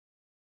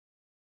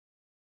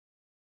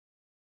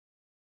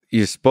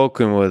you've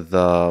spoken with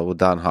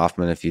Don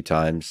Hoffman a few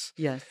times.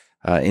 Yes.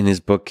 In his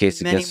book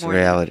Case Many Against more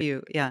Reality. than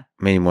a few. Yeah.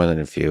 Many more than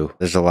a few.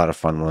 There's a lot of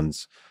fun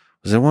ones.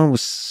 Was there one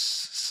with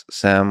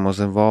Sam was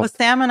involved? Well,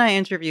 Sam and I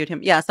interviewed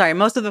him. Yeah, sorry.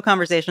 Most of the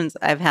conversations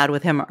I've had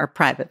with him are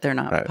private. They're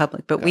not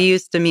public. But we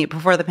used to meet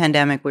before the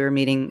pandemic. We were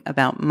meeting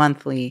about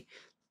monthly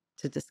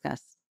to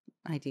discuss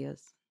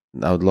ideas.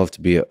 I would love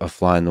to be a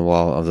fly in the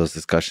wall of those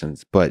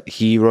discussions. But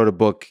he wrote a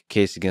book,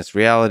 Case Against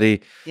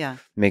Reality. Yeah.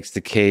 Makes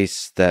the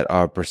case that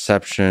our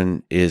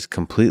perception is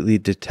completely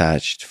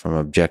detached from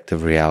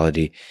objective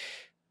reality.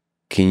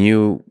 Can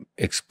you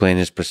explain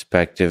his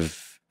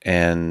perspective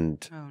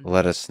and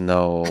let us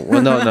know?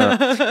 Well,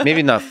 no,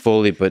 maybe not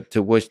fully, but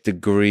to which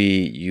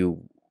degree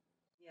you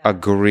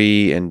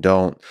agree and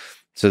don't.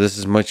 So this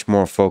is much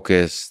more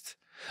focused.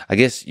 I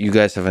guess you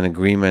guys have an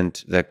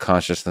agreement that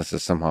consciousness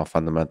is somehow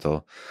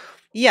fundamental.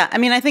 Yeah, I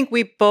mean, I think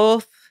we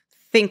both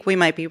think we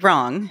might be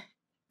wrong.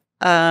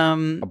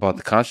 About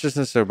the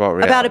consciousness or about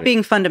reality? About it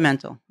being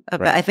fundamental.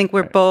 I think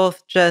we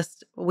both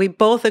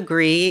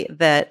agree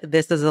that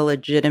this is a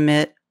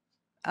legitimate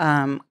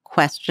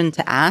question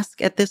to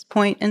ask at this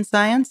point in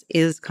science.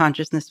 Is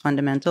consciousness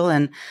fundamental?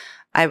 And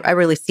I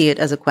really see it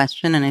as a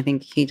question, and I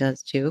think he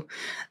does too.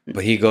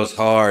 But he goes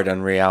hard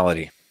on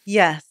reality.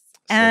 Yes.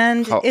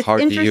 And it's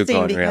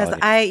interesting because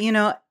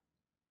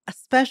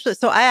especially,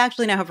 so I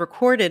actually now have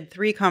recorded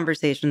 3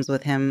 conversations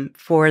with him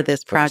for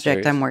this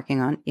project I'm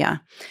working on. Yeah.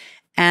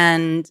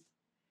 And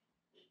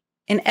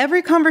in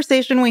every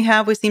conversation we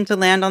have, we seem to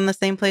land on the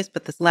same place.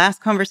 But this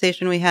last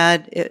conversation we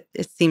had, it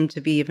seemed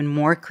to be even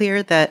more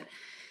clear that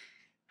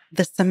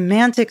the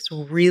semantics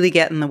really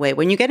get in the way.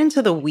 When you get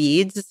into the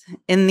weeds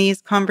in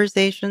these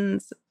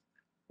conversations,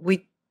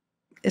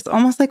 it's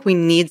almost like we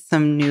need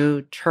some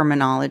new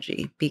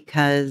terminology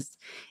because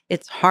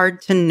it's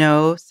hard to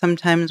know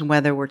sometimes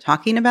whether we're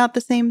talking about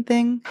the same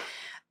thing.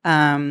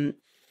 I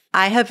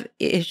have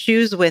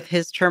issues with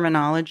his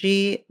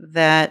terminology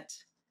that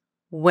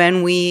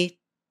when we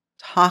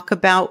talk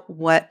about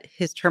what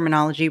his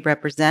terminology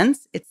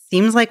represents, it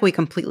seems like we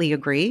completely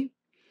agree.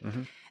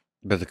 Mm-hmm.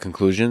 But the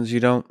conclusions, you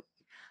don't?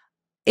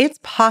 It's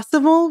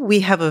possible we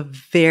have a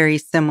very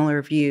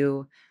similar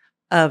view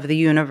of the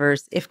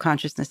universe if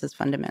consciousness is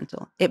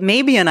fundamental. It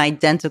may be an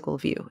identical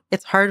view.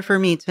 It's hard for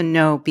me to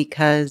know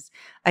because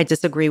I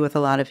disagree with a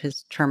lot of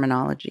his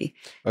terminology.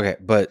 Okay,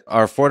 but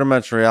our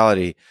 4-dimensional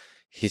reality,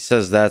 he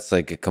says that's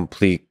like a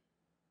complete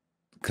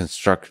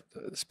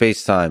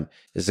space-time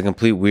is a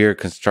complete weird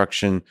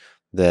construction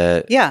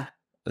that... Yeah.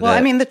 Well,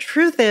 I mean, the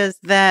truth is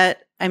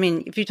that, I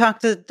mean, if you talk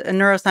to a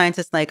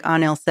neuroscientist like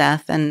Anil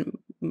Seth, and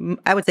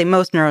I would say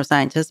most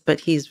neuroscientists, but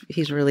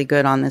he's really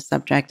good on this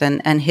subject,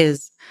 and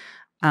his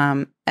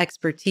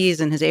expertise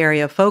in his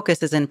area of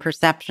focus is in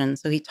perception.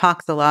 So he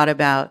talks a lot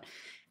about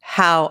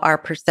how our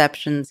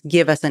perceptions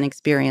give us an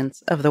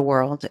experience of the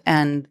world,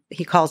 and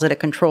he calls it a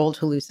controlled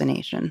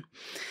hallucination.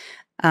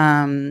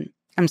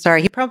 I'm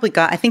sorry,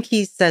 I think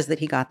he says that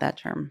he got that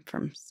term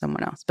from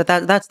someone else, but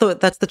that's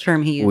the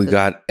term he uses. We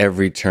got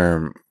every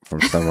term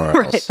from somewhere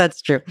else. Right,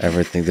 that's true.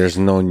 Everything. There's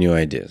no new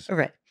ideas.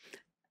 Right.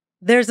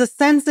 There's a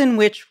sense in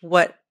which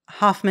what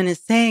Hoffman is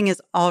saying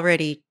is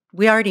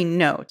we already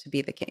know to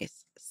be the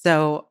case.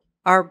 So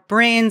our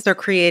brains are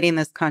creating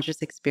this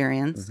conscious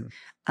experience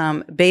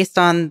based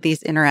on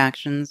these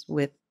interactions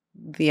with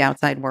the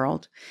outside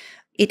world.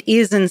 It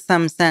is in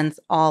some sense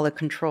all a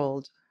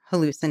controlled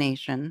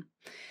hallucination.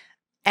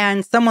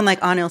 And someone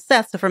like Anil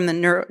Seth, so from the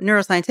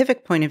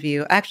neuroscientific point of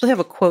view, I actually have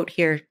a quote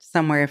here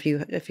somewhere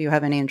if you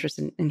have any interest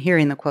in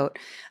hearing the quote.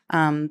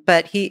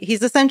 But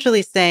he's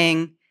essentially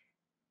saying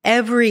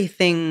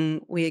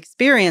everything we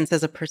experience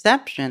as a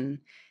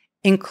perception,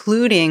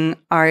 including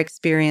our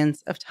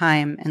experience of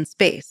time and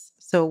space.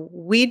 So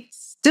we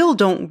still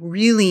don't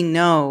really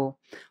know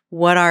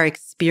what our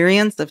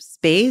experience of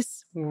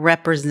space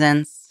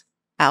represents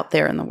out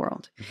there in the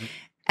world. Mm-hmm.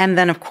 And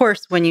then, of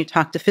course, when you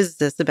talk to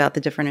physicists about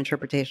the different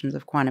interpretations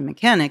of quantum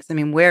mechanics, I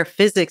mean, where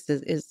physics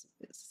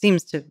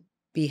seems to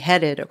be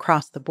headed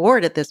across the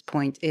board at this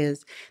point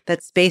is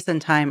that space and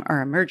time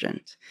are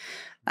emergent,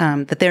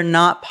 that they're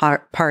not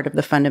part of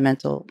the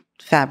fundamental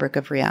fabric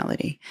of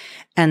reality.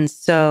 And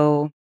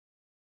so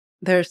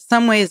there's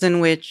some ways in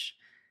which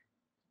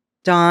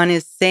Don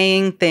is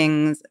saying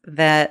things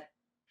that...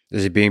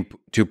 Is he being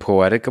too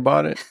poetic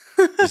about it?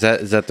 Is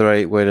that the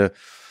right way to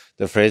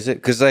phrase it?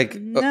 Because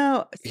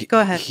no, go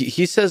ahead.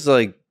 He says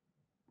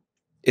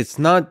it's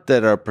not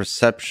that our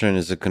perception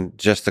is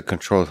just a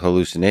controlled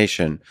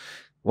hallucination.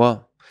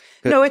 Well,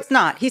 no, it's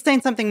not. He's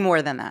saying something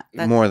more than that.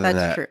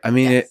 That's true. I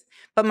mean, yes.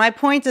 But my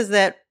point is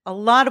that a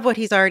lot of what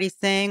he's already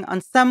saying,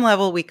 on some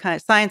level,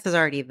 science is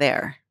already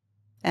there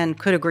and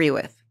could agree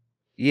with.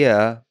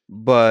 Yeah,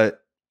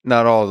 but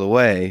not all the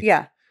way.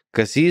 Yeah,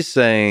 because he's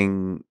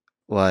saying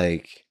that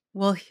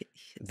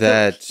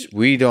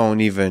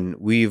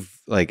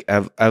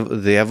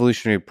the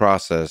evolutionary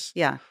process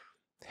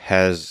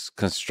has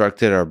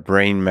constructed our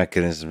brain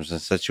mechanisms in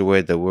such a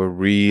way that we're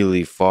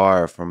really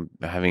far from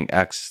having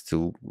access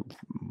to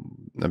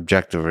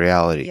objective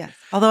reality. Yes.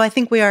 Although I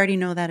think we already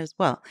know that as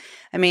well.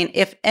 I mean,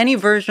 if any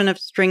version of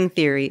string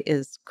theory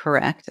is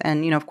correct,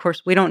 and, of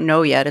course, we don't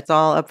know yet, it's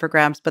all up for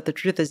grabs, but the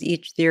truth is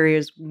each theory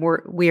is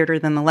weirder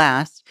than the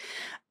last.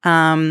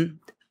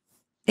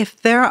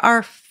 If there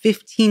are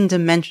 15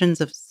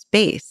 dimensions of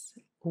space,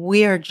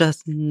 we are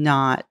just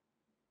not,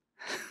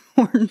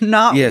 we're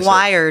not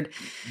wired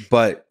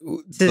but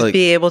to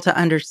be able to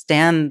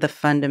understand the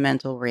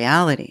fundamental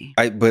reality.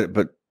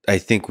 But I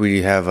think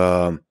we have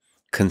a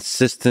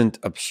consistent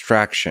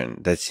abstraction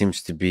that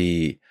seems to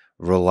be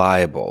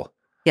reliable.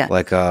 Yes.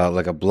 Like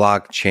a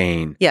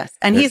blockchain. Yes.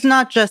 And he's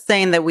not just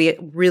saying that we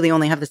really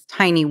only have this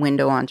tiny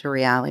window onto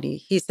reality.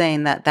 He's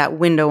saying that that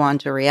window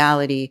onto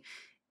reality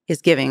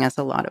is giving us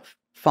a lot of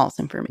false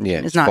information. Yeah,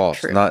 it's not false.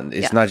 true.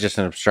 It's not just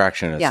an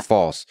abstraction, it's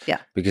false. Yeah.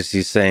 Because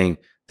he's saying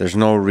there's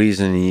no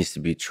reason it needs to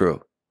be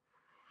true.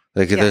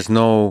 Like there's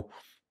no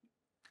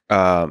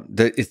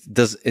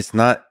it's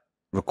not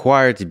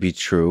required to be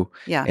true.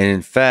 Yeah. And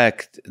in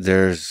fact,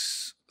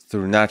 there's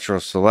through natural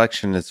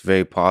selection, it's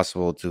very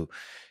possible to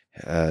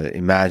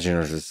imagine,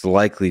 or it's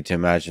likely to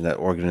imagine, that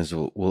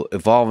organisms will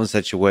evolve in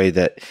such a way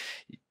that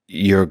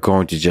you're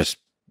going to just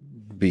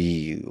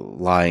be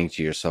lying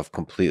to yourself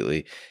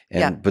completely.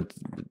 But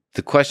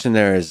the question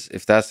there is,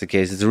 if that's the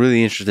case, it's a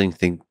really interesting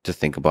thing to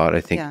think about.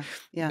 I think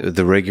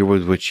the rigor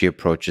with which he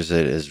approaches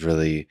it is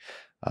really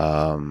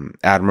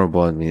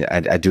admirable. I mean,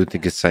 I do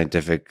think it's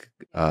scientific,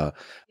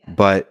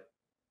 but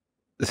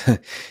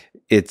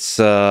it's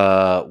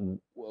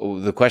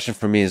the question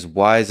for me is,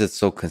 why is it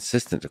so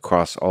consistent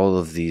across all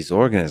of these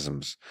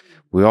organisms?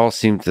 We all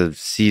seem to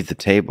see the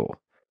table,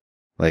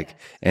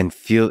 and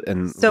feel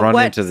and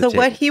run into the table. So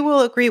what he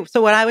will agree.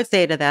 So what I would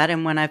say to that,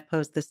 and when I've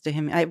posed this to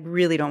him, I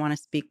really don't want to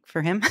speak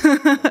for him,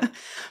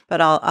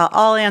 but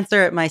I'll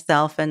answer it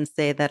myself and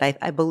say that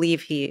I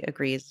believe he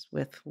agrees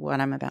with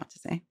what I'm about to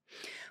say,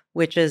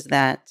 which is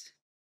that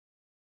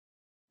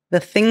the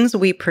things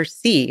we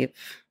perceive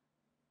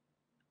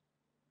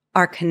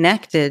are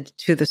connected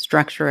to the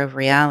structure of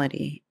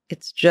reality.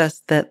 It's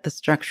just that the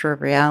structure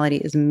of reality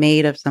is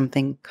made of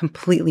something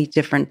completely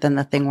different than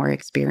the thing we're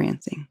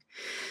experiencing.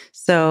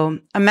 So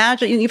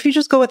imagine if you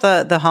just go with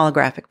the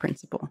holographic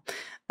principle,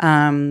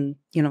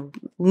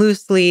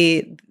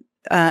 loosely,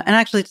 and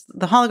actually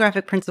the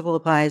holographic principle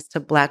applies to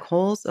black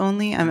holes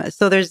only.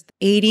 So there's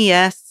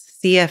ADS,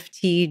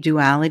 CFT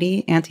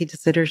duality, anti-de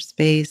Sitter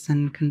space,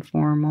 and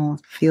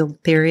conformal field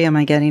theory. Am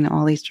I getting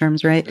all these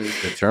terms right?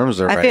 The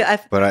terms are right,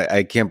 but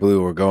I can't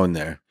believe we're going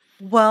there.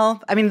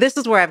 Well, I mean, this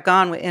is where I've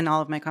gone in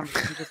all of my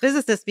conversations with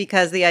physicists,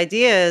 because the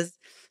idea is,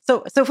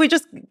 so if we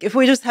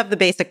just have the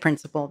basic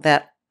principle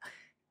that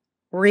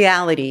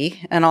reality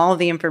and all of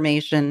the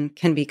information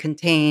can be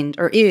contained,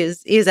 or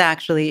is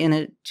actually in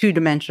a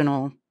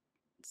two-dimensional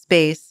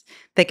space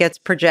that gets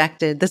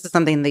projected. This is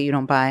something that you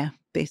don't buy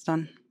based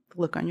on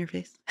the look on your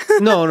face.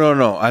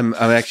 No. I'm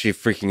actually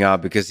freaking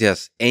out because,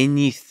 yes,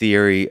 any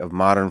theory of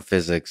modern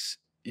physics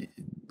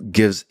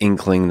gives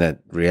inkling that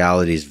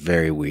reality is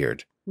very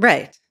weird.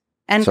 Right.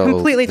 And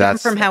completely different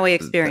from how we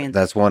experience.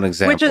 That's one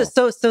example. Which is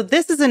so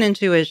this is an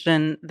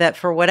intuition that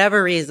for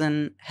whatever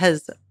reason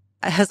has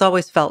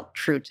always felt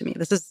true to me.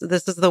 This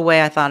is the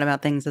way I thought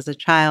about things as a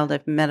child.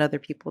 I've met other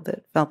people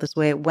that felt this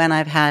way when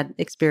I've had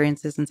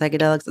experiences in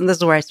psychedelics, and this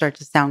is where I start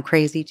to sound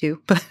crazy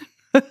too. But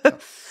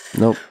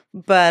nope.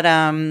 But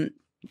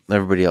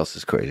everybody else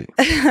is crazy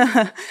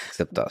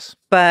except us.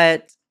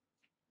 But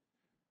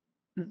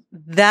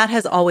that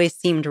has always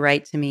seemed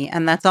right to me,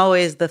 and that's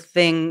always the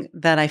thing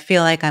that I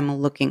feel like I'm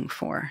looking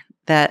for.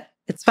 That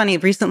it's funny.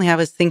 Recently, I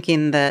was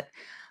thinking that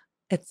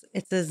it's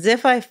as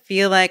if I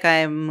feel like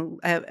and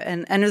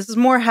this is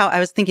more how I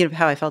was thinking of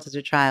how I felt as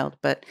a child,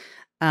 but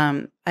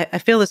I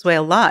feel this way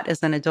a lot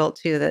as an adult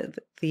too. That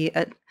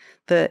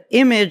the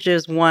image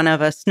is one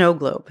of a snow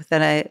globe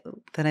that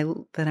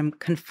I'm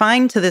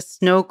confined to this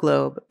snow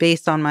globe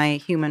based on my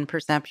human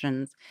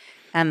perceptions,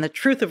 and the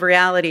truth of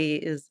reality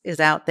is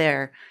out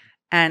there.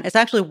 And it's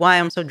actually why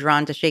I'm so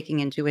drawn to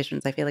shaking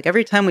intuitions. I feel like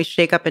every time we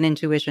shake up an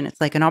intuition,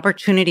 it's like an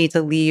opportunity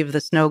to leave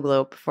the snow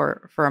globe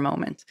for a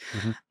moment.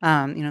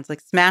 Mm-hmm. It's like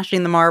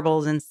smashing the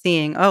marbles and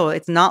seeing, oh,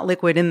 it's not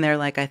liquid in there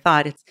like I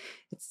thought.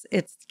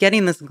 It's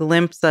getting this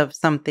glimpse of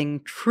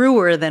something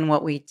truer than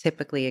what we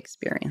typically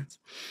experience.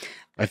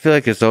 I feel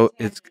like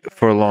it's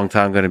for a long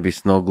time going to be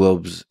snow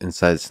globes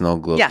inside snow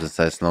globes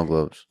inside snow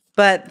globes.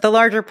 But the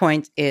larger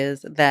point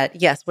is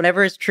that, yes,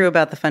 whatever is true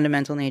about the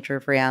fundamental nature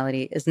of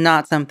reality is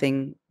not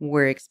something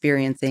we're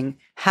experiencing.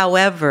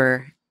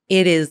 However,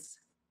 it is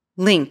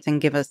linked and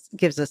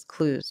gives us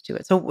clues to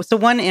it. So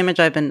one image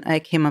I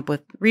came up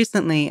with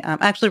recently, I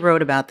actually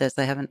wrote about this.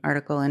 I have an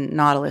article in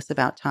Nautilus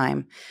about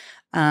time,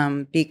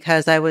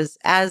 because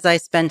as I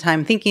spend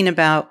time thinking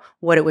about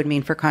what it would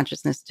mean for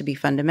consciousness to be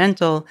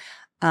fundamental,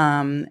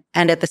 and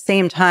at the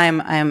same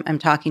time, I'm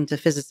talking to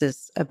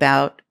physicists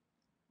about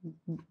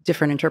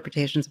different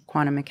interpretations of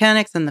quantum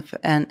mechanics and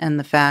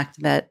the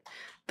fact that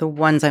the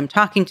ones I'm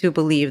talking to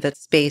believe that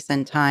space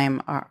and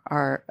time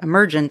are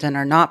emergent and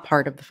are not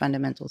part of the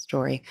fundamental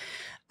story.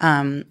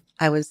 I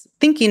was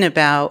thinking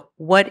about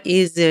what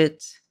is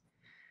it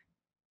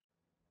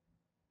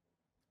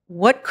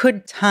what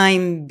could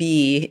time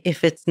be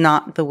if it's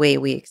not the way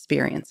we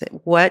experience it?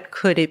 What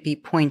could it be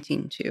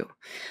pointing to?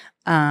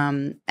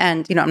 And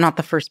I'm not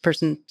the first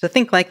person to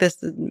think like this.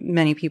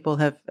 Many people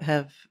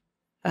have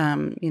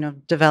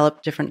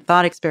developed different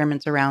thought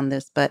experiments around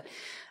this. But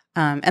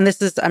and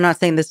this is, I'm not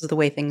saying this is the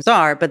way things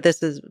are, but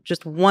this is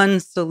just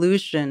one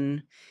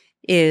solution.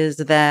 Is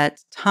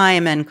that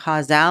time and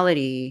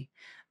causality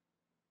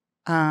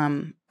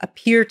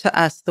appear to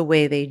us the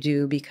way they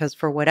do because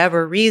for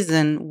whatever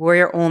reason,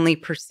 we're only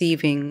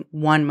perceiving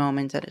one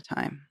moment at a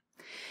time.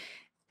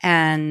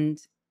 And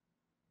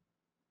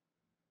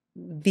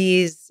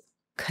these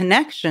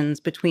connections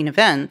between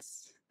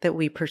events that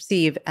we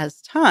perceive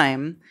as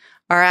time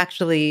are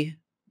actually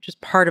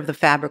just part of the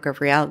fabric of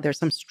reality. There's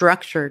some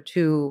structure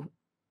to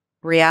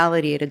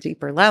reality at a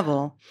deeper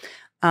level,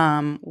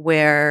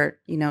 where,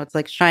 it's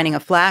like shining a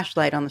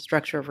flashlight on the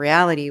structure of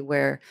reality,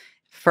 where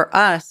for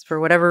us, for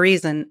whatever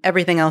reason,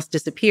 everything else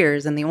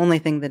disappears. And the only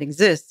thing that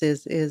exists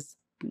is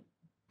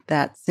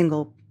that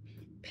single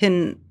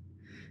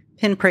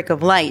pinprick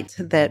of light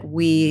that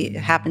we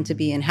happen to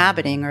be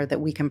inhabiting or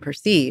that we can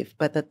perceive,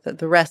 but that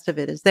the rest of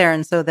it is there.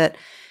 And so that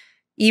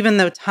even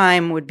though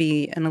time would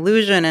be an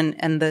illusion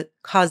and the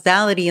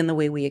causality in the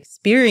way we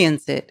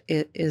experience it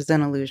is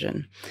an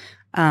illusion,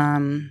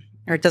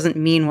 or it doesn't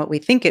mean what we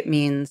think it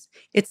means,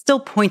 it's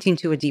still pointing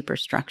to a deeper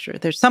structure.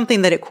 There's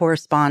something that it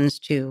corresponds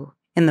to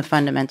in the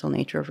fundamental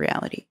nature of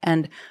reality.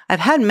 And I've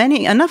had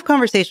enough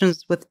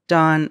conversations with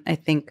Don, I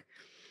think,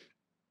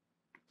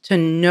 to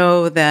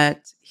know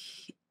that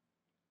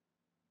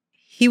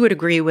he would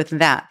agree with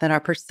that our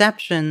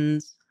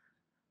perceptions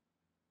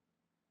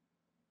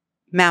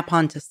map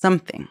onto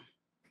something.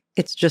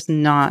 It's just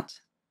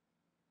not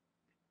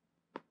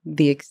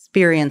the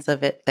experience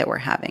of it that we're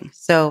having.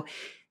 So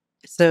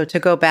to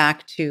go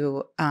back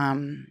to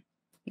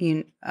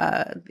the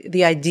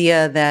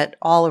idea that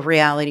all of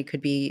reality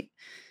could be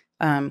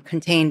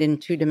contained in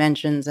two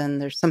dimensions,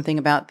 and there's something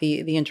about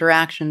the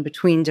interaction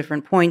between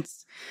different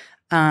points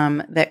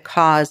that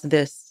cause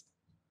this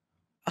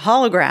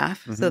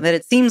holograph, so that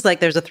it seems like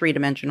there's a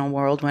three-dimensional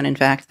world when in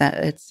fact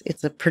that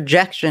it's a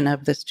projection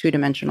of this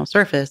two-dimensional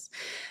surface.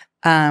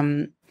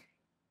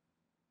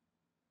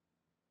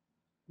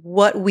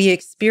 What we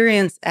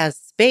experience as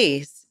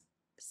space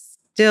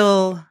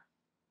still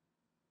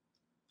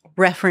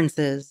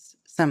references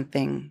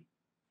something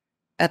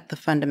at the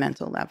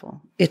fundamental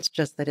level. It's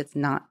just that it's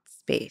not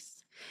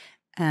space.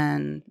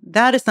 And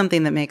that is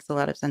something that makes a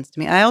lot of sense to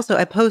me.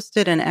 I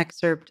posted an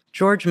excerpt.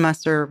 George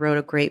Musser wrote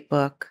a great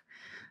book,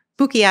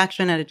 Spooky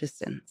Action at a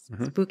Distance.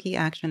 Spooky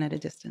Action at a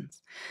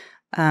Distance.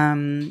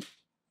 And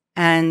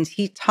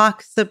he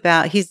talks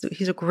about, he's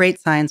a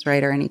great science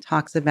writer, and he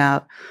talks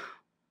about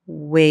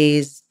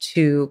ways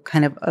to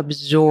kind of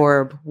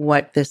absorb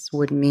what this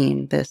would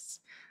mean, this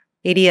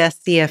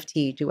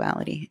ADS-CFT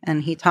duality.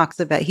 And he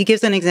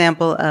gives an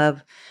example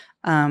of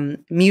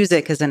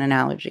music as an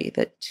analogy,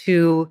 that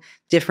two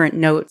different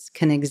notes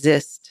can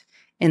exist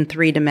in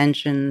three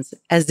dimensions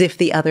as if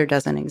the other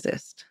doesn't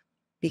exist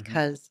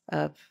because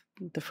of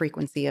the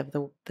frequency of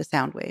the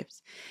sound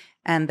waves.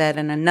 And that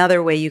in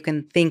another way, you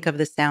can think of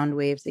the sound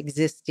waves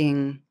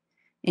existing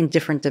in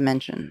different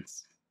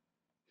dimensions.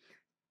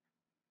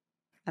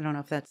 I don't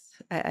know if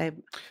that's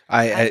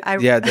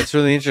yeah, that's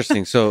really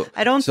interesting. So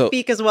I don't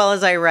speak as well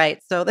as I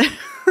write, so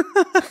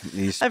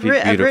I've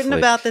written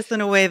about this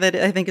in a way that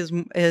I think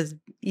is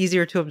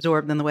easier to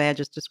absorb than the way I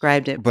just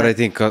described it. But I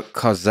think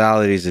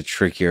causality is a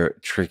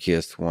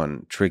trickiest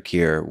one.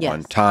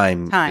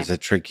 Time is a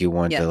tricky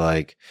one to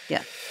like.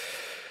 Yeah.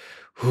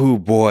 Oh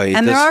boy!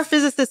 And there are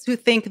physicists who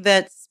think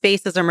that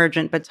space is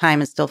emergent, but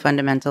time is still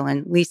fundamental.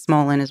 And Lee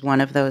Smolin is one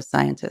of those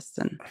scientists,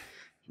 and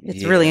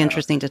it's really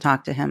interesting to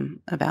talk to him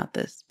about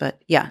this.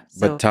 But yeah.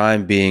 But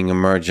time being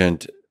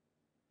emergent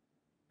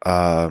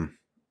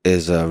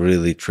is a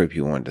really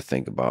trippy one to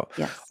think about.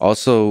 Yes.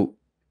 Also,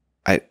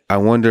 I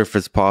wonder if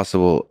it's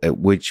possible at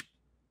which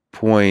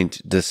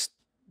point does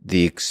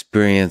the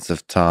experience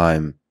of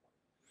time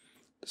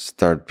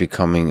start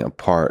becoming a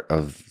part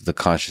of the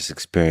conscious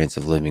experience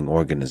of living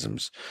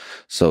organisms.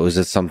 So is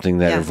it something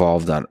that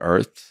evolved on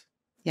Earth?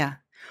 Yeah.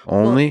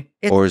 Only?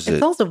 Or is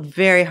it's also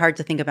very hard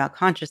to think about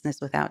consciousness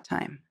without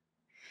time.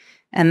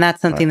 And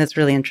that's something that's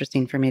really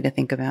interesting for me to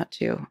think about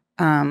too.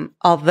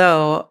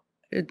 Although,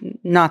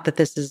 not that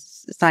this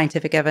is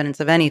scientific evidence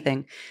of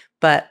anything,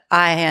 but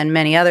I and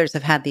many others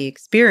have had the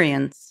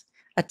experience,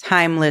 a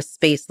timeless,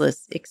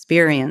 spaceless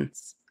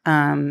experience,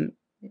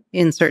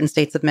 in certain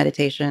states of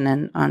meditation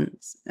and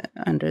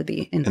under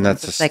the influence and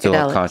that's of still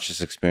psychedelics. A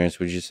conscious experience,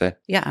 would you say?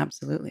 Yeah,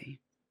 absolutely.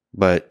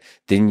 But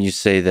didn't you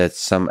say that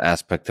some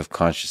aspect of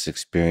conscious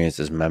experience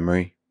is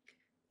memory?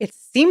 It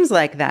seems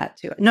like that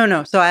too.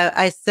 No. So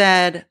I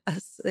said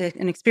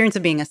an experience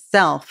of being a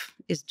self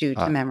is due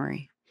to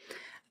memory.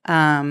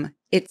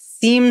 It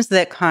seems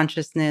that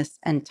consciousness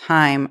and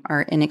time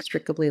are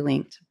inextricably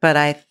linked, but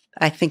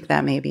I think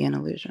that may be an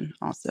illusion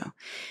also.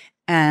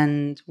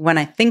 And when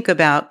I think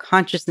about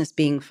consciousness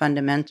being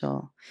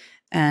fundamental,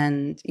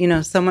 and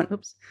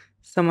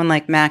someone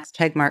like Max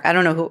Tegmark. I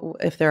don't know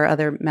if there are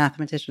other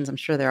mathematicians. I'm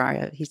sure there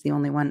are. He's the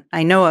only one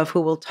I know of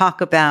who will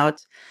talk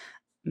about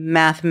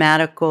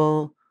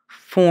mathematical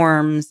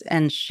forms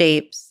and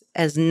shapes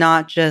as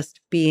not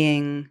just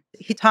being,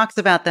 he talks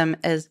about them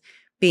as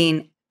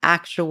being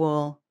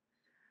actual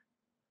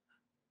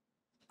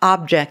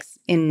objects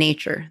in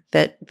nature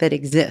that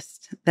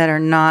exist, that are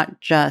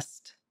not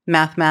just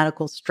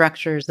mathematical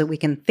structures that we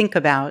can think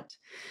about,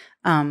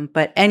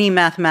 but any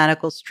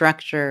mathematical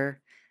structure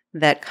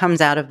that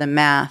comes out of the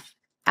math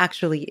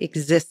actually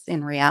exists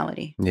in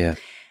reality. Yeah.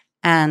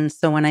 And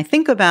so when I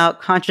think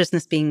about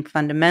consciousness being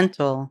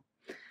fundamental,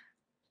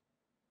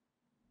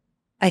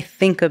 I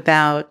think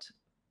about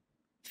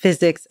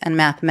physics and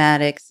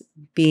mathematics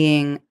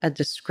being a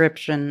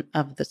description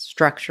of the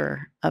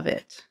structure of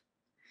it.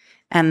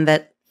 And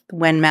that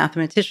when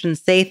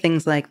mathematicians say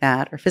things like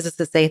that, or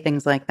physicists say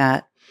things like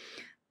that,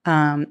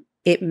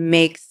 it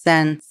makes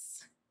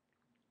sense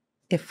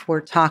if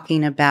we're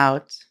talking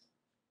about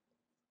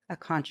a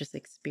conscious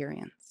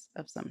experience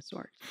of some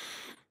sort.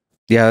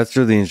 Yeah, that's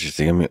really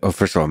interesting. I mean,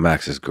 first of all,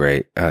 Max is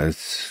great.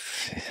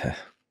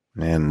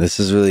 Man, this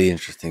is really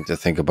interesting to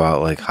think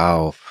about, like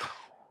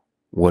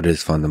what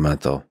is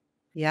fundamental.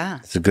 Yeah.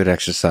 It's a good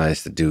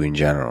exercise to do in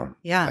general.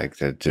 Yeah. Like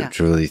to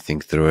really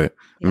think through it.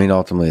 Yeah. I mean,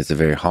 ultimately, it's a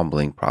very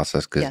humbling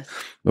process because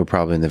we're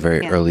probably in the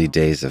very early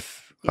days of,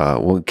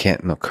 we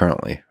can't know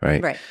currently,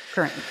 right? Right,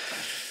 currently.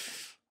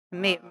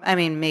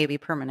 Maybe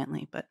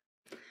permanently, but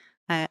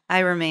I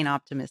remain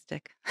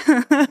optimistic.